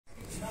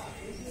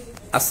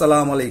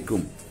আসসালামু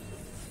আলাইকুম।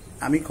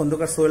 আমি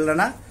খন্দকার সোহেল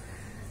রানা,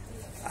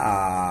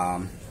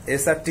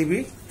 এসআর টিভি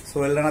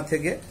সোহেল রানা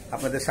থেকে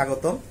আপনাদের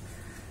স্বাগতম।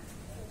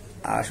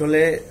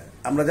 আসলে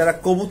আমরা যারা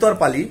কবুতর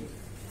পালি,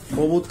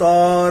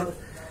 কবুতর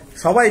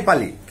সবাই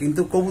পালি,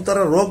 কিন্তু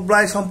কবুতরের রোগ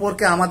বালাই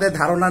সম্পর্কে আমাদের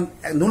ধারণা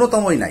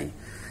ন্যূনতমই নাই।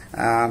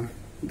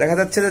 দেখা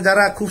যাচ্ছে যে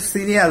যারা খুব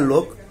সিনিয়র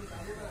লোক,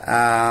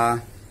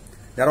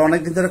 যারা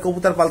অনেকদিন ধরে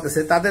কবুতর পালতেছে,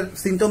 তাদের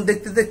সিমটম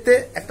দেখতে দেখতে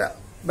একটা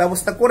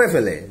ব্যবস্থা করে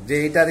ফেলে যে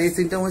এটার এই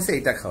সিমটম হয়েছে,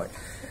 এইটা খাওয়ায়।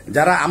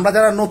 আমরা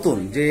যারা নতুন,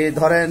 যে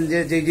ধরেন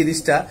যে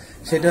জিনিসটা,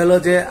 সেটা হলো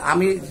যে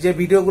আমি যে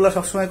ভিডিওগুলো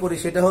সবসময় করি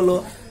সেটা হলো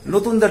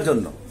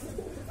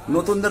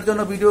নতুনদের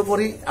জন্য ভিডিও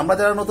করি। আমরা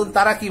যারা নতুন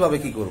তারা কিভাবে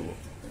কি করব,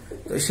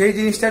 তো সেই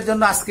জিনিসটার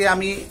জন্য আজকে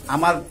আমি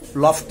আমার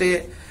লফটে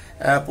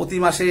প্রতি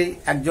মাসে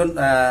একজন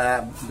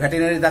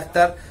ভেটেরিনারি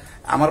ডাক্তার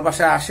আমার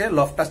বাসায় আসে,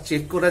 লফটটা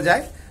চেক করে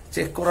যায়।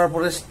 চেক করার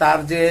পরে তার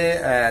যে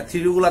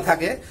থিওরিগুলো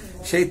থাকে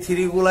সেই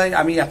থিওরিগুলাই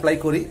আমি অ্যাপ্লাই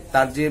করি।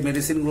 তার যে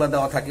মেডিসিনগুলো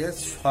দেওয়া থাকে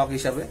শখ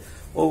হিসাবে,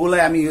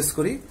 ওগুলাই আমি ইউজ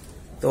করি।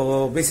 তো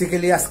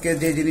বেসিক্যালি আজকে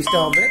যে জিনিসটা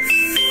হবে,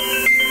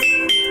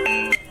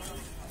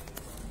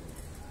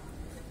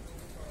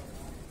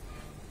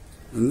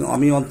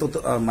 আমি অন্তত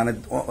মানে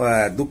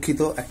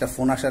দুঃখিত, একটা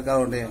ফোন আসার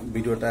কারণে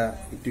ভিডিওটা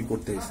একটু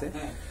করতে হয়েছে।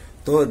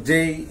 তো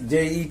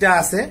যে ইটা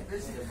আছে,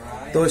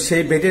 তো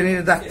সেই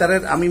ভেটেরিনারি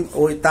ডাক্তারের আমি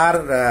ওই তার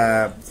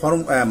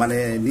মানে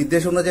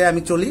নির্দেশ অনুযায়ী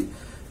আমি চলি।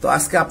 তো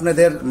আজকে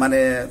আপনাদের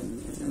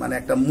মানে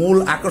একটা মূল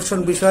আকর্ষণ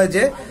বিষয়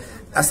যে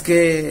আজকে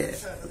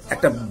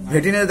একটা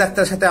ভেটেরিনারি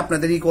ডাক্তারের সাথে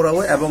আপনাদের করাবো,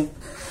 এবং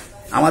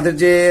আমাদের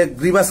যে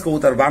গ্রিবাস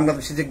কবুতর,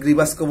 বাংলাদেশে যে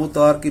গ্রিবাস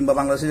কবুতর কিংবা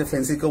বাংলাদেশে যে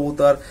ফেন্সি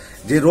কবুতর,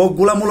 যে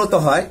রোগগুলা মূলত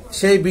হয়,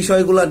 সেই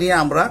বিষয়গুলা নিয়ে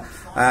আমরা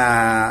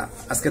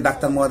আজকে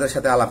ডাক্তার মহোদয়ের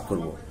সাথে আলাপ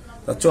করব।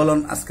 তো চলুন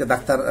আজকে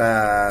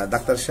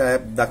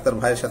ডাক্তার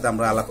ভাইয়ের সাথে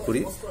আমরা আলাপ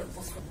করি।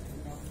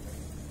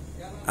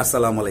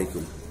 আসসালামু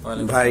আলাইকুম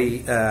ভাই,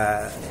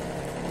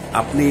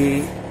 আপনি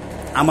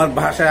আমার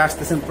বাসায়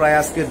আসতেছেন প্রায়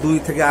আজকে 2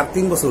 থেকে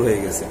 3 বছর হয়ে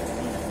গেছে।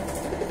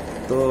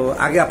 তো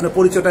আগে আপনার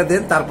পরিচয়টা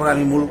দেন, তারপর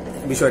আমি মূল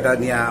বিষয়টা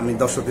নিয়ে আমি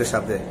দর্শকদের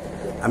সাথে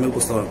আমি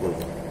উপস্থাপন করব।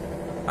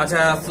 আচ্ছা,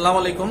 আসসালামু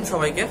আলাইকুম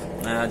সবাইকে,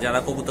 যারা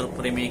কবুতর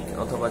প্রেমিক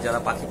অথবা যারা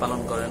পাখি পালন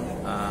করেন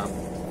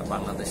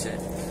বাংলাদেশে,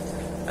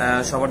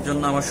 সবার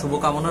জন্য আমার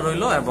শুভকামনা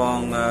রইল এবং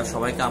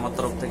সবাইকে আমার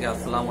তরফ থেকে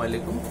আসসালামু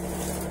আলাইকুম।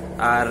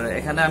 আর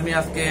এখানে আমি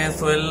আজকে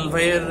সোহেল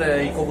ভাইয়ের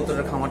এই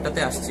কবুতরের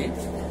খামারটাতে আসছি।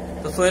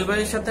 তো সোহেল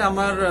ভাইয়ের সাথে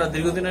আমার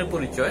দীর্ঘদিনের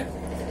পরিচয়।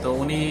 তো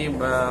উনি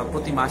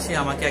প্রতি মাসে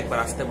আমাকে একবার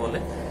আসতে বলে।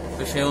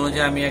 তো সেই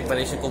অনুযায়ী আমি একবার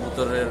এসে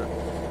কবুতরের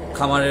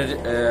খামারের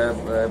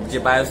যে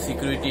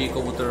বায়োসিকিউরিটি,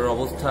 কবুতরের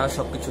অবস্থা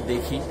সবকিছু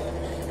দেখি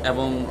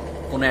এবং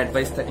কোনো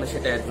অ্যাডভাইস থাকলে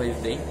সেটা অ্যাডভাইস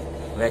দেই।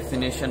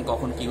 ভ্যাকসিনেশন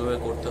কখন কিভাবে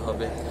করতে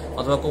হবে,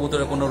 অথবা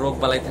কবুতরের কোনো রোগ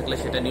বালাই থাকলে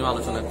সেটা নিয়েও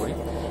আলোচনা করি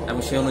এবং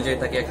সেই অনুযায়ী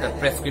তাকে একটা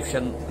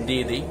প্রেসক্রিপশন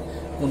দিয়ে দিই।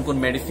 কোন কোন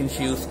মেডিসিন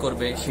সে ইউজ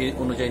করবে সেই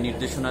অনুযায়ী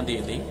নির্দেশনা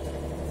দিয়ে দিই।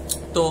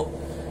 তো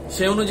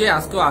সেই অনুযায়ী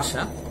আজকেও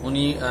আসা।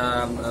 উনি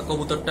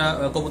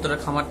কবুতরের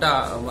খামারটা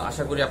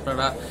আশা করি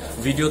আপনারা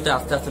ভিডিওতে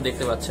আস্তে আস্তে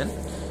দেখতে পাচ্ছেন।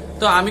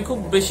 তো আমি খুব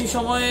বেশি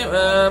সময়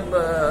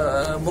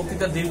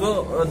বক্তৃতা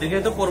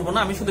দীর্ঘায়িত করবো না,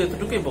 আমি শুধু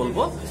এতটুকুই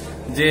বলবো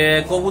যে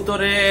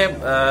কবুতরে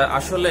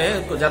আসলে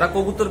যারা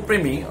কবুতর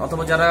প্রেমী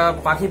অথবা যারা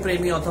পাখি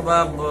প্রেমী অথবা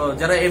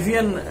যারা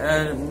এভিয়ান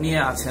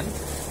নিয়ে আছেন,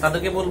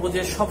 তাদেরকে বলবো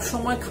যে সব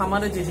সময়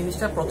খামারে যে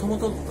জিনিসটা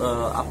প্রথমত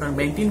আপনার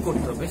মেনটেন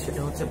করতে হবে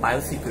সেটা হচ্ছে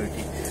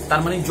বায়োসিকিউরিটি,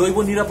 তার মানে জৈব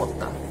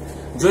নিরাপত্তা।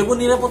 জৈব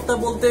নিরাপত্তা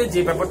বলতে যে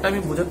ব্যাপারটা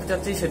আমি বোঝাতে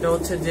চাচ্ছি সেটা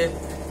হচ্ছে যে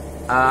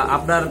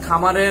আপনার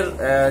খামারের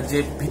যে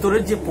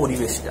ভিতরের যে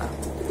পরিবেশটা,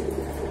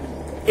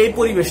 এই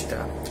পরিবেশটা,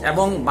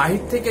 এবং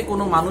বাহির থেকে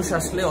কোনো মানুষ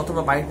আসলে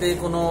অথবা বাহির থেকে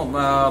কোনো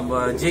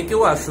যে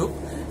কেউ আসুক,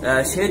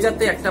 সে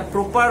যাতে একটা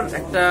প্রপার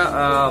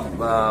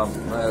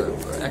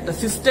একটা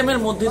সিস্টেমের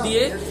মধ্যে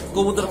দিয়ে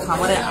কবুতর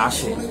খামারে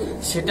আসে,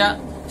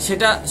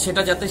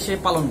 সেটা যাতে সে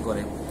পালন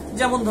করে।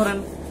 যেমন ধরেন,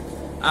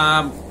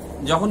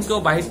 যখন কেউ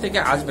বাহির থেকে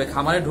আসবে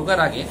খামারে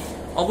ঢোকার আগে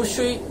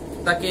অবশ্যই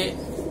তাকে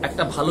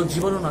একটা ভালো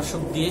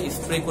জীবাণুনাশক দিয়ে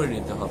স্প্রে করে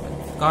নিতে হবে,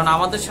 কারণ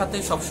আমাদের সাথে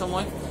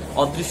সবসময়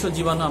অদৃশ্য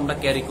জীবাণু আমরা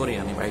ক্যারি করে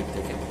আনি বাইরে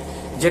থেকে,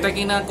 যেটা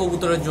কিনা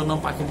কবুতরের জন্য,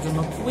 পাখির জন্য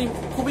খুবই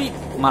খুবই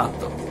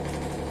মারাত্মক।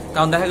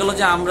 কারণ দেখা গেল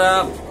যে আমরা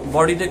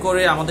বডিতে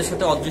করে আমাদের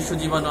সাথে অদৃশ্য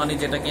জীবাণু আনি,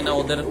 যেটা কিনা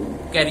ওদের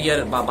ক্যারিয়ার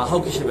বা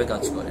বাহক হিসেবে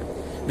কাজ করে।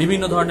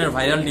 বিভিন্ন ধরনের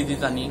ভাইরাল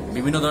ডিজিজ আনি,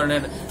 বিভিন্ন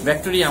ধরনের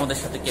ব্যাকটেরিয়া আমাদের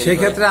সাথে। সেই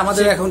ক্ষেত্রে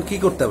আমাদের এখন কি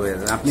করতে হবে?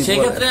 সেই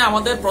ক্ষেত্রে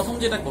আমাদের প্রথম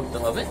যেটা করতে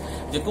হবে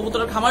যে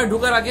কবুতরের খামারে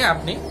ঢোকার আগে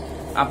আপনি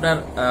আপনার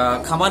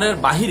খামারের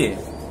বাহিরে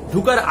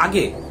ঢোকার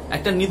আগে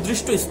একটা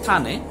নির্দিষ্ট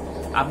স্থানে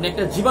আপনি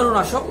একটা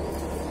জীবাণুনাশক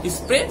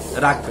স্প্রে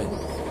রাখবেন।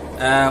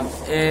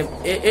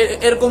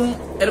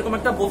 এরকম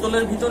একটা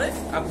বোতলের ভিতরে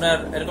আপনার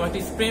এরকম একটা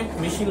স্প্রে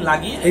মেশিন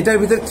লাগিয়ে, এটার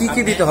ভিতরে কি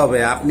কি দিতে হবে?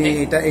 আপনি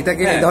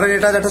এটাকে ধরেন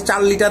এটা একটা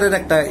 4 লিটারের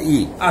একটা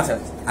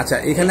আচ্ছা,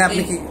 এখানে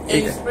আপনি কি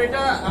এই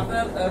স্প্রেটা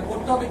আপনার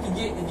করতে হবে কি,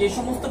 যে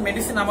সমস্ত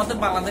মেডিসিন আমাদের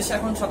বাংলাদেশে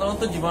এখন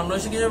সাধারণত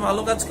জীবাণুনাশক হিসেবে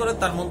ভালো কাজ করে,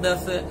 তার মধ্যে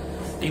আছে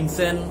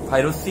টিমসেন,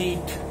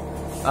 ভাইরোসিট,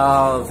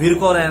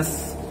 ভিরকোরেন্স,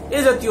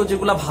 এই জাতীয়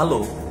যেগুলা ভালো,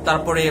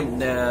 তারপরে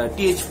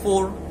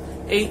TH4,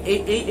 এই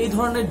এই এই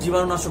ধরনের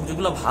জীবাণুনাশক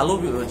যেগুলো ভালো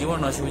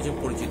জীবাণুনাশক হিসেবে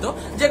পরিচিত,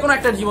 যে কোনো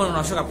একটা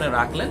জীবাণুনাশক আপনি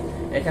রাখলেন,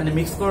 এখানে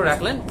মিক্স করে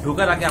রাখলেন।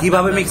 ঢোকার আগে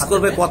কিভাবে মিক্স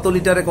করবে, কত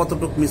লিটারে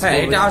কতটুকু মিক্স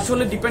করবে? এটা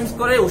আসলে ডিপেন্ডস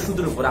করে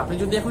ওষুধের উপর। আপনি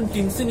যদি এখন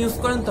টিনসিন ইউজ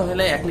করেন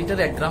তাহলে 1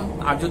 লিটারে 1 গ্রাম,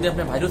 আর যদি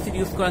আপনি ভাইরোসিড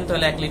ইউজ করেন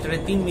তাহলে 1 লিটারে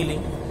 3 মিলি,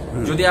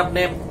 যদি আপনি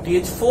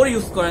TH4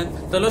 ইউজ করেন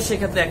তাহলে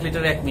সেক্ষেত্রে 1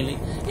 লিটারে 1 মিলি।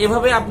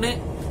 এভাবে আপনি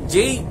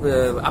যেই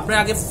আপনি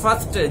আগে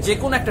ফার্স্ট যে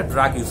কোনো একটা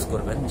ড্রাগ ইউজ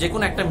করবেন, যে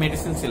কোনো একটা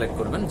মেডিসিন সিলেক্ট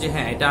করবেন যে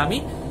হ্যাঁ এটা আমি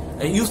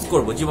ইউজ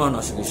করব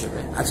জীবাণুনাশক হিসেবে।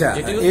 আচ্ছা,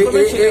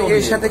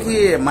 এর সাথে কি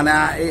মানে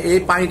এই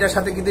পানিটার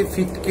সাথে কি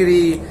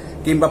ফিটকিরি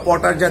কিংবা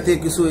পটাশ জাতীয়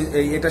কিছু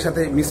এটার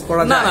সাথে মিক্স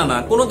করা যায়? না,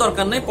 কোনো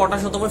দরকার নেই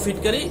পটাশ অথবা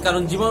ফিটকারি,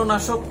 কারণ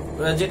জীবাণুনাশক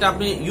যেটা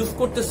আপনি ইউজ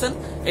করতেছেন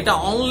এটা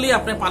অনলি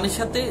আপনার পানির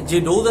সাথে যে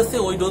ডোজ আছে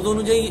ওই ডোজ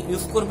অনুযায়ী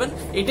ইউজ করবেন,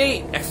 এটাই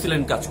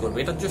এক্সিলেন্ট কাজ করবে।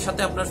 এটার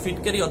সাথে আপনার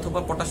ফিটকারি অথবা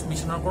পটাশ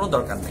মিশানোর কোনো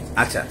দরকার নেই।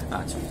 আচ্ছা,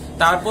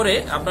 তারপরে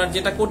আপনার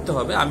যেটা করতে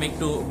হবে আমি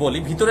একটু বলি।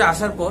 ভিতরে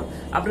আসার পর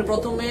আপনি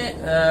প্রথমে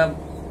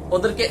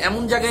ওদেরকে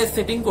এমন জায়গায়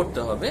সেটিং করতে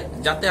হবে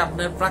যাতে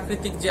আপনার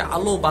প্রাকৃতিক যে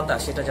আলো বাতাস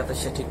সেটা যাতে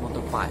সে ঠিক মতো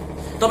পায়।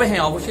 তবে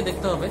হ্যাঁ, অবশ্যই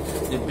দেখতে হবে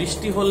যে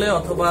বৃষ্টি হলে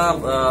অথবা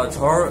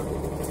ঝড়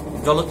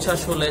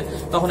জলোচ্ছ্বাস হলে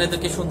তখন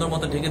এদেরকে সুন্দর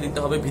মতো ঢেকে দিতে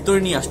হবে, ভিতরে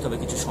নিয়ে আসতে হবে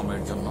কিছু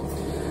সময়ের জন্য।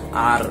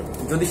 আর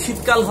যদি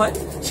শীতকাল হয়,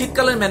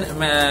 শীতকালের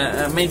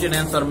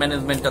মেইনটেনেন্স আর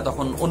ম্যানেজমেন্টটা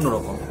তখন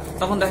অন্যরকম।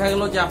 তখন দেখা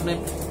গেল যে আপনি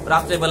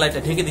রাত্রেবেলা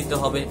এটা ঢেকে দিতে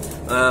হবে।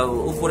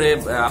 উপরে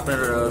আপনার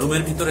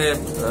রুমের ভিতরে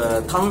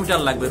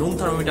থার্মোমিটার লাগবে, রুম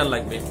থার্মোমিটার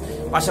লাগবে।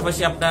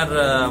 পাশাপাশি আপনার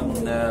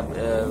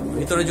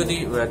ভিতরে যদি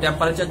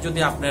টেম্পারেচার যদি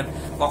আপনার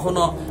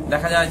কখনো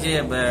দেখা যায় যে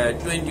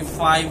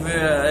 25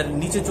 এর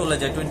নিচে চলে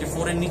যায়,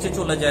 24 এর নিচে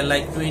চলে যায়,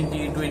 লাইক 20,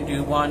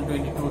 21,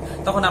 22,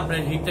 তখন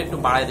আপনার হিটটা একটু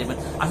বাড়ায় দেবেন।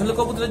 আসলে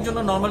কবুতরের জন্য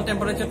নর্মাল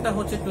টেম্পারেচারটা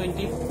হচ্ছে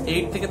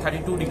 28 থেকে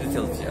 32 ডিগ্রি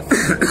সেলসিয়াস।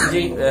 যে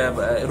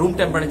রুম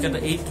টেম্পারেচারটা,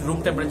 এই রুম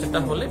টেম্পারেচারটা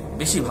হলে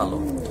বেশি ভালো।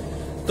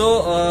 তো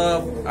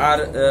আর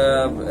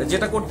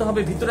যেটা করতে হবে,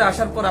 ভিতরে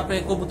আসার পর আপনি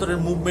কবুতরের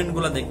মুভমেন্ট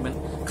গুলা দেখবেন,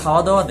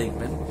 খাওয়া দাওয়া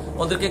দেখবেন,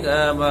 ওদেরকে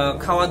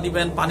খাওয়া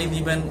দিবেন, পানি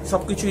দিবেন,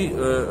 সবকিছুই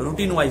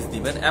রুটিন ওয়াইজ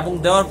দিবেন, এবং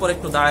দেওয়ার পর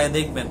একটু দাঁড়ায়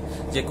দেখবেন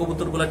যে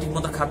কবুতরগুলা ঠিক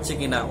মতো খাচ্ছে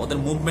কিনা, ওদের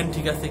মুভমেন্ট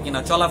ঠিক আছে কিনা,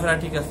 চলাফেরা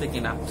ঠিক আছে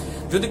কিনা।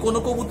 যদি কোনো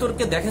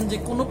কবুতরকে দেখেন যে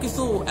কোনো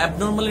কিছু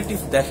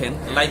অ্যাবনর্মালিটিস দেখেন,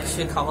 লাইক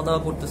সে খাওয়া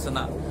দাওয়া করতেছে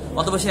না,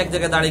 অথবা সে এক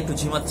জায়গায় দাঁড়িয়ে একটু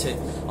ঝিমাচ্ছে,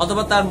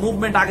 অথবা তার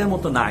মুভমেন্ট আগের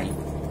মতো নাই,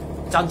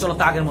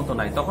 চাঞ্চলতা আগের মতো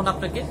নাই, তখন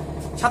আপনাকে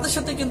সাথে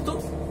সাথে কিন্তু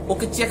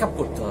ওকে চেক আপ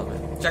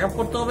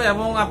করতে হবে,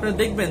 এবং আপনি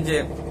দেখবেন যে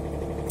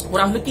ওর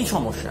আসলে কি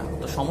সমস্যা।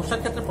 তো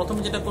সমস্যার ক্ষেত্রে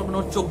প্রথমে যেটা করবেন,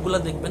 ওর চোখগুলা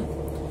দেখবেন,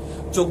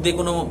 চোখ দিয়ে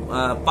কোনো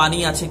পানি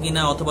আছে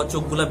কিনা, অথবা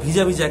চোখগুলা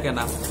ভিজা ভিজা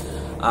কিনা।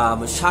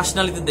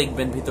 শ্বাসনালীতে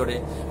দেখবেন,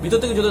 ভিতর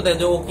থেকে যদি দেখে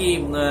যে ও কি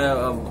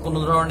কোনো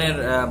ধরনের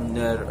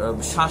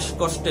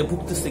শ্বাসকষ্টে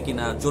ভুগতেছে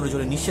কিনা, জোরে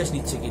জোরে নিঃশ্বাস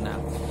নিচ্ছে কিনা।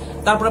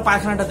 তারপরে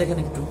পায়খানাটা দেখেন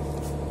একটু,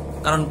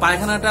 কারণ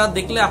পায়খানাটা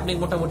দেখলে আপনি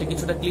মোটামুটি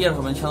কিছুটা ক্লিয়ার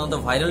হবেন। সাধারণত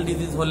ভাইরাল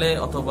ডিজিজ হলে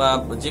অথবা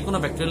যে কোনো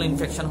ব্যাকটেরিয়াল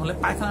ইনফেকশন হলে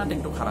পায়খানাটা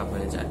একটু খারাপ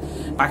হয়ে যায়।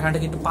 পায়খানাটা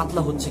কি একটু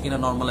পাতলা হচ্ছে কিনা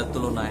নর্মালের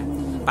তুলনায়,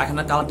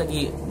 পায়খানার কালারটা কি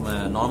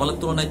নর্মালের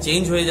তুলনায়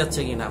চেঞ্জ হয়ে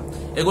যাচ্ছে কিনা,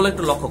 এগুলো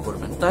একটু লক্ষ্য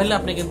করবেন। তাহলে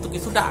আপনি কিন্তু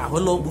কিছুটা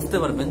হলেও বুঝতে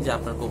পারবেন যে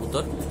আপনার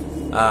কবুতর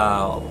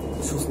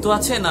সুস্থ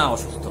আছে না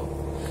অসুস্থ।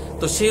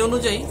 তো সেই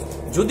অনুযায়ী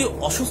যদি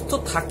অসুস্থ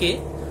থাকে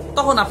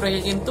তখন আপনাকে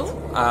কিন্তু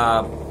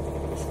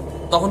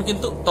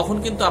তখন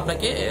কিন্তু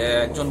আপনাকে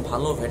একজন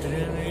ভালো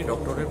ভেটেরিনারি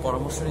ডক্টরের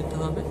পরামর্শ নিতে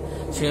হবে,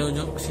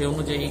 সেই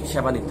অনুযায়ী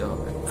সেবা নিতে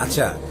হবে।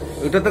 আচ্ছা,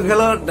 ওইটা তো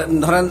গেল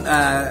ধরেন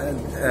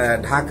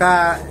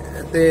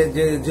ঢাকাতে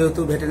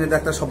যেহেতু ভেটেরিনারি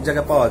ডাক্তার সব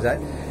জায়গায় পাওয়া যায়,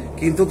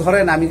 কিন্তু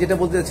ধরেন আমি যেটা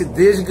বলতে চাচ্ছি,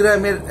 দেশ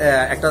গ্রামের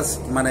একটা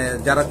মানে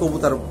যারা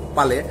কবুতর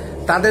পালে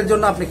তাদের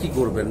জন্য আপনি কি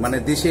করবেন? মানে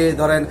দেশে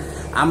ধরেন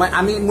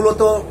আমি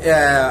মূলত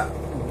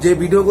যে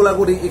ভিডিওগুলো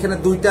করি এখানে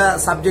দুইটা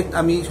সাবজেক্ট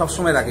আমি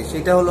সবসময় রাখি।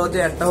 সেটা হলো যে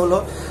একটা হলো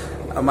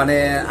মানে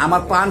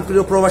আমার প্রাণ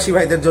প্রিয় প্রবাসী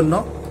ভাইদের জন্য,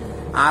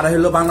 আর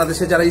হলো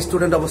বাংলাদেশে যারা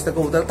স্টুডেন্ট অবস্থায়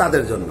কবুতর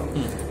তাদের জন্য।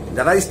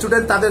 যারা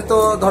স্টুডেন্ট তাদের তো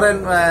ধরেন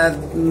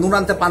নুন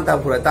আনতে পান্তা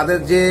ফুরায়, তাদের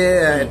যে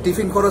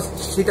টিফিন খরচ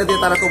সেটা দিয়ে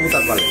তারা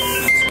কবুতর পালে।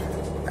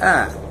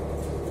 হ্যাঁ,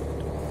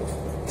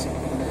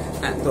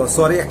 তো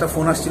সরি একটা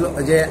ফোন আসছিল,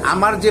 যে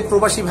আমার যে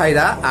প্রবাসী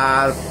ভাইরা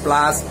আর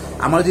প্লাস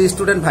আমার যে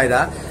স্টুডেন্ট ভাইরা,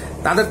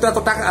 তাদের তো এত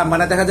টাকা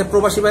মানে দেখা যায়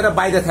প্রবাসী ভাইরা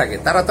বাইরে থাকে,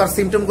 তারা তো আর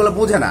সিমটম গুলো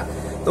বোঝে না।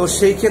 তো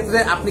সেই ক্ষেত্রে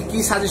আপনি কি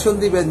সাজেশন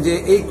দিবেন যে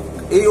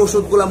এই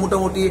ওষুধগুলা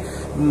মোটামুটি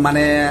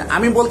মানে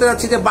আমি বলতে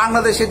চাচ্ছি যে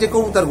বাংলাদেশে যে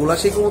কবুতরগুলা,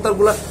 সেই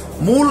কবুতরগুলা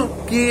মূল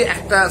কি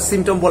একটা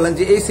সিমটম বলেন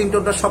যে এই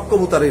সিমটমটা সব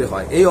কবুতরের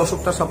হয়, এই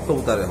অসুখটা সব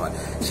কবুতরের হয়,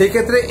 সেই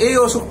ক্ষেত্রে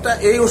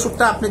এই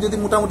ওষুধটা আপনি যদি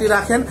মোটামুটি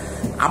রাখেন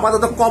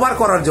আপাতত কভার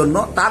করার জন্য,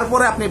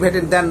 তারপরে আপনি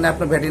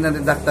আপনি ভেটেরিনারি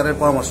ডাক্তারের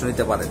পরামর্শ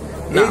নিতে পারেন।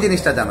 এই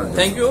জিনিসটা জানার জন্য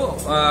থ্যাংক ইউ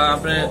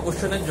আপনার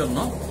কোশ্চেনের জন্য।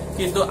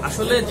 কিন্তু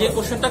আসলে যে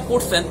কোশ্চেনটা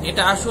করছেন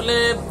এটা আসলে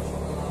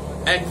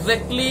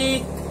এক্স্যাক্টলি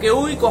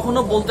কেউই কখনো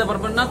বলতে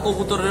পারবেন না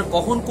কবুতরের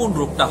কখন কোন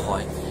রোগটা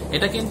হয়।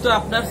 এটা কিন্তু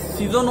আপনার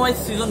সিজন ওয়াইজ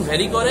সিজন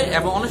ভ্যারি করে,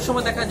 এবং অনেক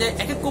সময় দেখা যায়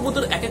এক এক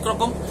কবুতর এক এক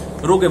রকম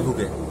রোগে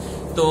ভুগে।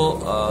 তো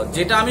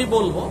যেটা আমি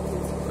বলবো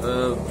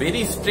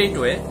ভেরি স্ট্রেট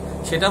ওয়ে,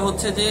 সেটা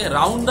হচ্ছে যে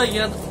রাউন্ড দ্য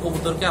ইয়ার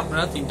কবুতরকে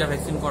আপনারা 3টা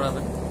ভ্যাকসিন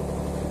করাবেন।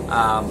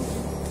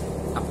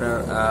 আপনার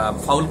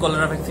ফাউল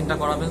কলেরা ভ্যাকসিনটা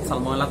করাবেন,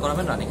 সালমোনেলা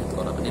করাবেন, রানীক্ষেত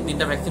করাবেন, এই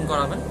 3টা ভ্যাকসিন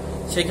করাবেন।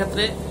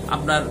 সেক্ষেত্রে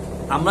আপনার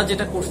আমরা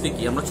যেটা করছি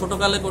কি, আমরা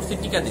ছোটকালে করছি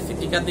টিকা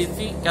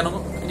দিচ্ছি। কেন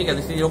টিকা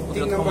দিচ্ছি? রোগ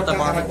প্রতিরোধ ক্ষমতা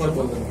বাড়ানোর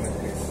জন্য।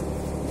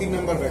 3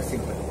 নম্বর ভ্যাকসিন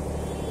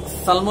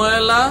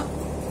সালমোনেলা,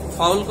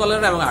 ফাউল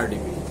কলেরা এবং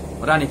আরডিপি,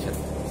 রানীক্ষেত,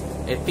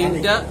 এই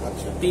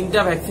তিনটা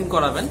ভ্যাকসিন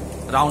করাবেন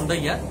রাউন্ড দ্য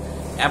ইয়ার।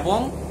 এবং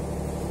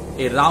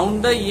এই রাউন্ড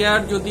দ্য ইয়ার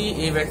যদি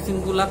এই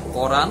ভ্যাকসিনগুলা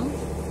করান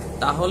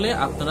তাহলে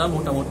আপনারা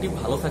মোটামুটি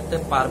ভালো থাকতে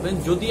পারবেন।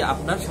 যদি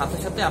আপনার সাথে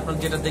সাথে আপনার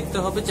যেটা দেখতে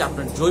হবে যে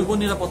আপনার জৈব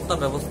নিরাপত্তা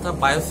ব্যবস্থা,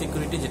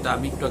 বায়োসিকিউরিটি, যেটা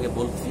আমি একটু আগে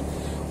বলছি,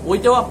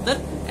 ওইটাও আপনার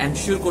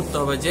এনশিওর করতে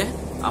হবে যে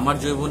আমার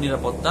জৈব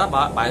নিরাপত্তা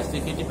বা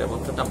বায়োসিকিউরিটি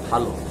ব্যবস্থাটা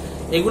ভালো।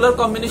 এগুলোর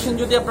কম্বিনেশন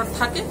যদি আপনার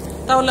থাকে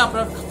তাহলে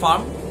আপনার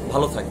ফার্ম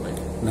ভালো থাকবে।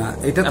 না,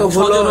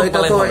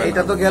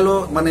 এটা তো গেল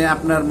মানে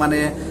আপনার মানে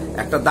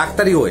একটা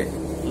ডাক্তারি ওয়ে।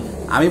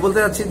 আমি বলতে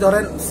চাচ্ছি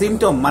ধরেন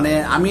সিমটম, মানে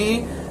আমি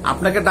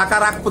আপনাকে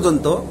ডাকার আগ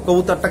পর্যন্ত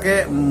কবুতরটাকে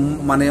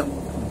মানে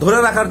ধরে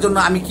রাখার জন্য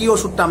আমি কি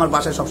ওষুধটা আমার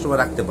বাসায় সবসময়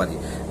রাখতে পারি,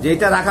 যে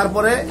এটা রাখার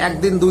পরে 1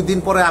 দিন 2 দিন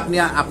পরে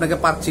আপনাকে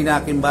পাচ্ছি না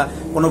কিংবা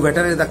কোনো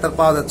ভেটেরিনারি ডাক্তার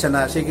পাওয়া যাচ্ছে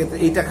না, সেই ক্ষেত্রে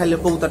এইটা খাইলে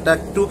কবুতরটা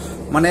একটু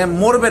মানে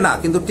মরবে না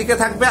কিন্তু টিকে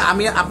থাকবে।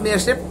 আপনি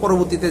এসে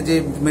পরবর্তীতে যে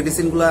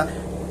মেডিসিনগুলা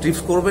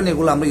ট্রিপস করবেন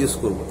এগুলো আমরা ইউজ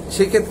করব।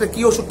 সেই ক্ষেত্রে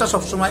কি ওষুধটা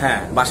সবসময়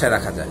বাসায়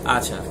রাখা যায়?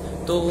 আচ্ছা,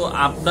 তো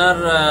আপনার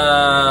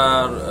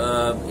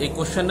এই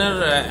কোশ্চেনের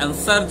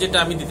অ্যান্সার যেটা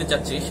আমি দিতে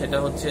চাচ্ছি সেটা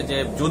হচ্ছে যে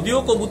যদিও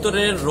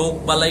কবুতরের রোগ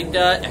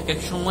বালাইটা এক এক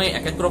সময়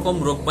এক এক রকম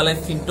রোগ বালাই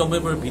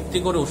সিমটমের উপর ভিত্তি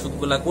করে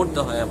ওষুধগুলা করতে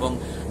হয় এবং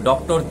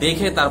ডক্টর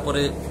দেখে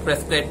তারপরে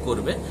প্রেসক্রাইব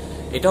করবে,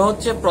 এটা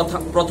হচ্ছে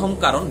প্রথম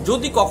কারণ।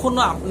 যদি কখনো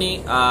আপনি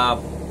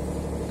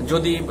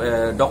যদি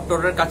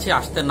ডক্টরের কাছে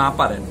আসতে না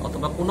পারেন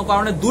অথবা কোনো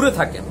কারণে দূরে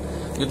থাকেন,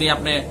 যদি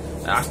আপনি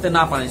আসতে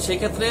না পারেন,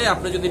 সেক্ষেত্রে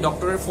আপনি যদি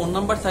ডক্টরের ফোন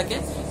নাম্বার থাকে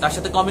তার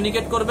সাথে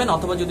কমিউনিকেট করবেন,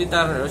 অথবা যদি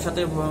তার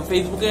সাথে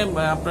ফেসবুকে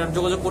আপনার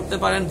যোগাযোগ করতে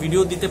পারেন,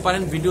 ভিডিও দিতে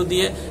পারেন, ভিডিও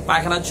দিয়ে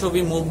পায়খানার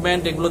ছবি,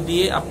 মুভমেন্ট এগুলো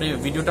দিয়ে আপনি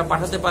ভিডিওটা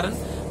পাঠাতে পারেন।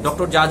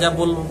 ডক্টর যা যা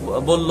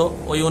বললো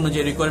ওই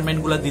অনুযায়ী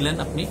রিকোয়ারমেন্টগুলো দিলেন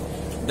আপনি,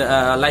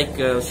 লাইক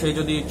সে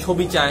যদি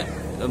ছবি চায়,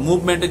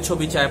 মুভমেন্টের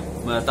ছবি চায়,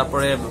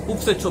 তারপরে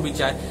পুপসের ছবি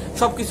চায়,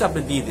 সবকিছু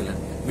আপনি দিয়ে দিলেন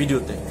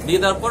ভিডিওতে। দিয়ে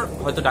দেওয়ার পর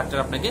হয়তো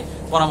ডাক্তার আপনাকে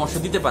পরামর্শ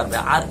দিতে পারবে।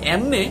 আর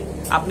এমনি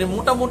আপনি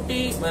মোটামুটি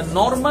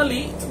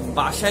নর্মালি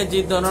বাসায় যে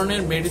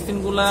ধরনের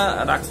মেডিসিনগুলা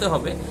রাখতে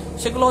হবে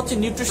সেগুলো হচ্ছে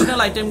নিউট্রিশনাল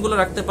আইটেমগুলো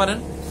রাখতে পারেন,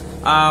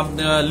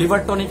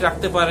 লিভার টনিক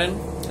রাখতে পারেন,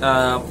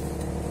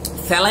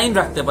 স্যালাইন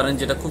রাখতে পারেন,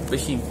 যেটা খুব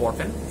বেশি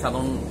ইম্পর্টেন্ট।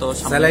 সাধারণত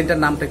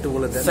স্যালাইনটার নামটা একটু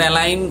বলে দেন।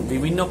 স্যালাইন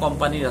বিভিন্ন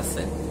কোম্পানির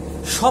আছে,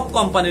 সব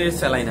কোম্পানির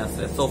স্যালাইন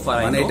আছে সোফার।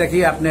 মানে এটা কি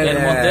আপনার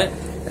এর মধ্যে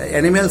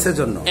অ্যানিমেলসের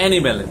জন্য?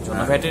 অ্যানিমেলের জন্য।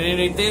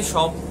 ভেটেরিনারিতে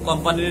সব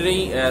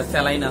কোম্পানিরই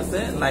স্যালাইন আছে,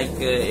 লাইক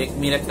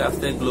একমির একটা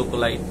আছে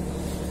গ্লুকোলাইট,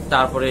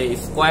 তারপরে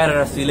স্কোয়ারের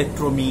আছে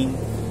ইলেকট্রোমিন,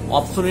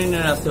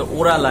 অপসোলিনের আছে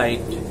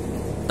ওরালাইট,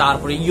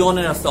 তারপরে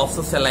ইয়নের আছে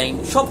অপসোস্যালাইন।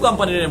 সব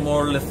কোম্পানির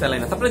মোরলেস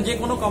স্যালাইন আছে। তারপরে যে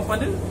কোনো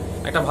কোম্পানির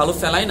একটা ভালো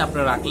স্যালাইন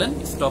আপনারা রাখলেন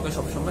স্টকে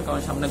সবসময়,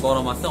 কারণ সামনে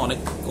গরম আছে, অনেক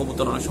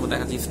কবুতর অনেক সময়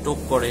দেখা যায় স্ট্রোক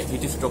করে,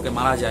 হিট স্ট্রোকে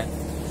মারা যায়।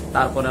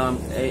 তারপরে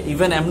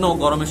ইভেন এমনও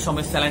গরমের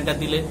সময় স্যালাইনটা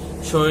দিলে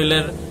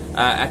শরীরের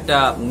একটা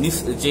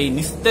যে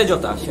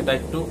নিস্তেজতা সেটা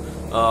একটু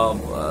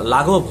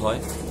লাঘব হয়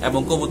এবং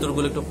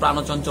কবুতরগুলো একটু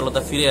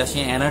প্রাণচঞ্চলতা ফিরে আসে,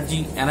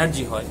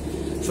 এনার্জি হয়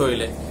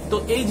শরীরে। তো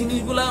এই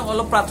জিনিসগুলা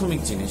হলো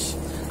প্রাথমিক জিনিস।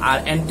 আর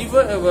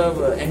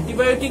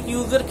অ্যান্টিবায়োটিক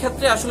ইউজের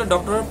ক্ষেত্রে আসলে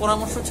ডক্টরের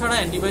পরামর্শ ছাড়া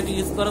অ্যান্টিবায়োটিক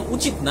ইউজ করা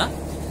উচিত না।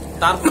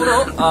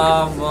 তারপরেও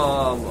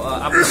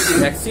আপনি যদি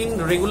ভ্যাকসিন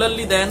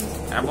রেগুলারলি দেন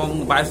এবং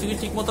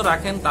বায়োসিকিউরিটি ঠিক মতো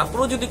রাখেন,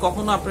 তারপরেও যদি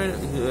কখনো আপনার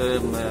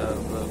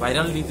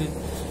ভাইরাল ডিজিজ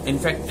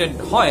ইনফেক্টেড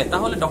হয়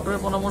তাহলে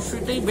ডক্টরের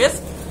পরামর্শটাই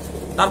বেস্ট।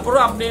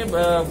 তারপরেও আপনি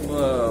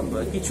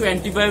কিছু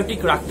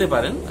অ্যান্টিবায়োটিক রাখতে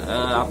পারেন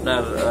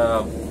আপনার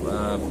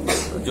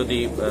যদি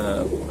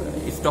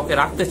স্টকে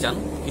রাখতে চান,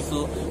 কিছু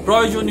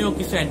প্রয়োজনীয়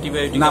কিছু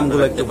অ্যান্টিবায়োটিক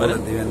রাখতে পারেন।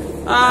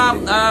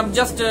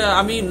 জাস্ট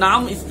আমি নাম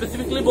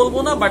স্পেসিফিকলি বলবো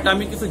না, বাট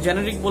আমি কিছু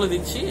জেনারিক বলে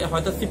দিচ্ছি,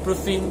 হয়তো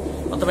সিপ্রোসিন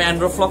অথবা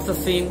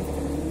অ্যান্ড্রোফ্লক্সাসিন,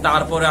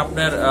 তারপরে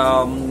আপনার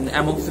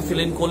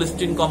অ্যামোক্সিসিলিন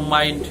কোলিস্টিন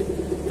কম্বাইন্ড,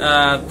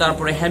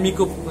 তারপরে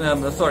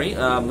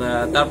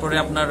তারপরে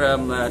আপনার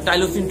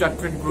টাইলোসিন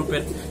টার্ট্রেট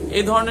গ্রুপের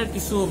এই ধরনের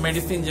কিছু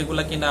মেডিসিন,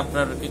 যেগুলো কিনা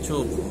আপনার কিছু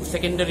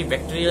সেকেন্ডারি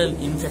ব্যাকটেরিয়াল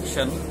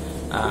ইনফেকশন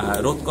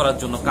রোধ করার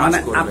জন্য কাজ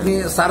করবে। আপনি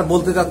স্যার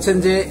বলতে চাচ্ছেন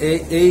যে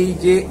এই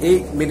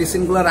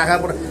মেডিসিন গুলো রাখার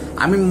পর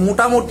আমি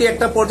মোটামুটি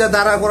একটা পর্যায়ে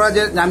দাঁড়া করা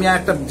যে আমি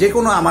একটা যে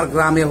কোনো আমার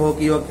গ্রামে হোক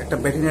একটা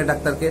ভেটেরিনারি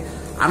ডাক্তারকে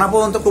আনা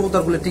পর্যন্ত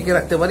কবুতরগুলো টিকে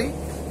রাখতে পারি,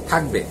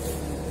 থাকবে।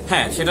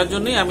 হ্যাঁ, সেটার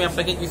জন্যই আমি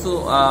আপনাকে কিছু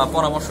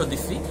পরামর্শ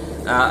দিচ্ছি,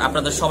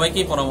 আপনাদের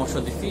সবাইকেই পরামর্শ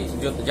দিচ্ছি,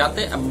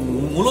 যাতে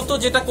মূলত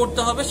যেটা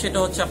করতে হবে সেটা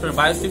হচ্ছে আপনার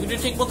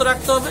বায়োসিকিউরিটি ঠিক মতো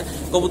রাখতে হবে,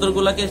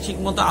 কবুতরগুলোকে ঠিক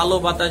মতো আলো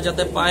বাতাস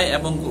যাতে পায়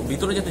এবং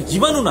ভিতরে যাতে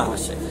জীবাণু না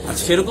আসে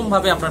সেরকম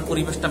ভাবে আপনার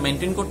পরিবেশটা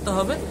মেনটেন করতে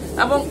হবে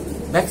এবং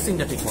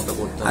ভ্যাকসিনটা ঠিক মতো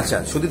করতে হবে। আচ্ছা,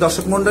 শুধু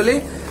দর্শক মন্ডলী,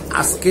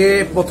 আজকে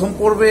প্রথম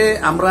পর্বে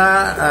আমরা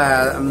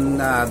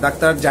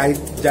ডাক্তার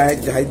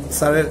জাহিদ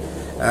স্যারের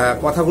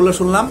কথাগুলো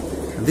শুনলাম।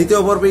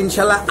 দ্বিতীয় পর্বে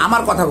ইনশাল্লাহ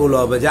আমার কথাগুলো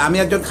হবে যে আমি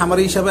একজন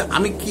খামারি হিসাবে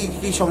আমি কি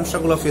কি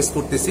সমস্যাগুলো ফেস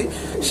করতেছি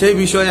সেই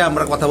বিষয়ে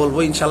আমরা কথা বলবো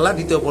ইনশাল্লাহ।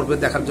 দ্বিতীয় পর্বে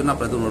দেখার জন্য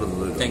আপনাদের অনুরোধ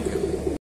রইল। Thank you.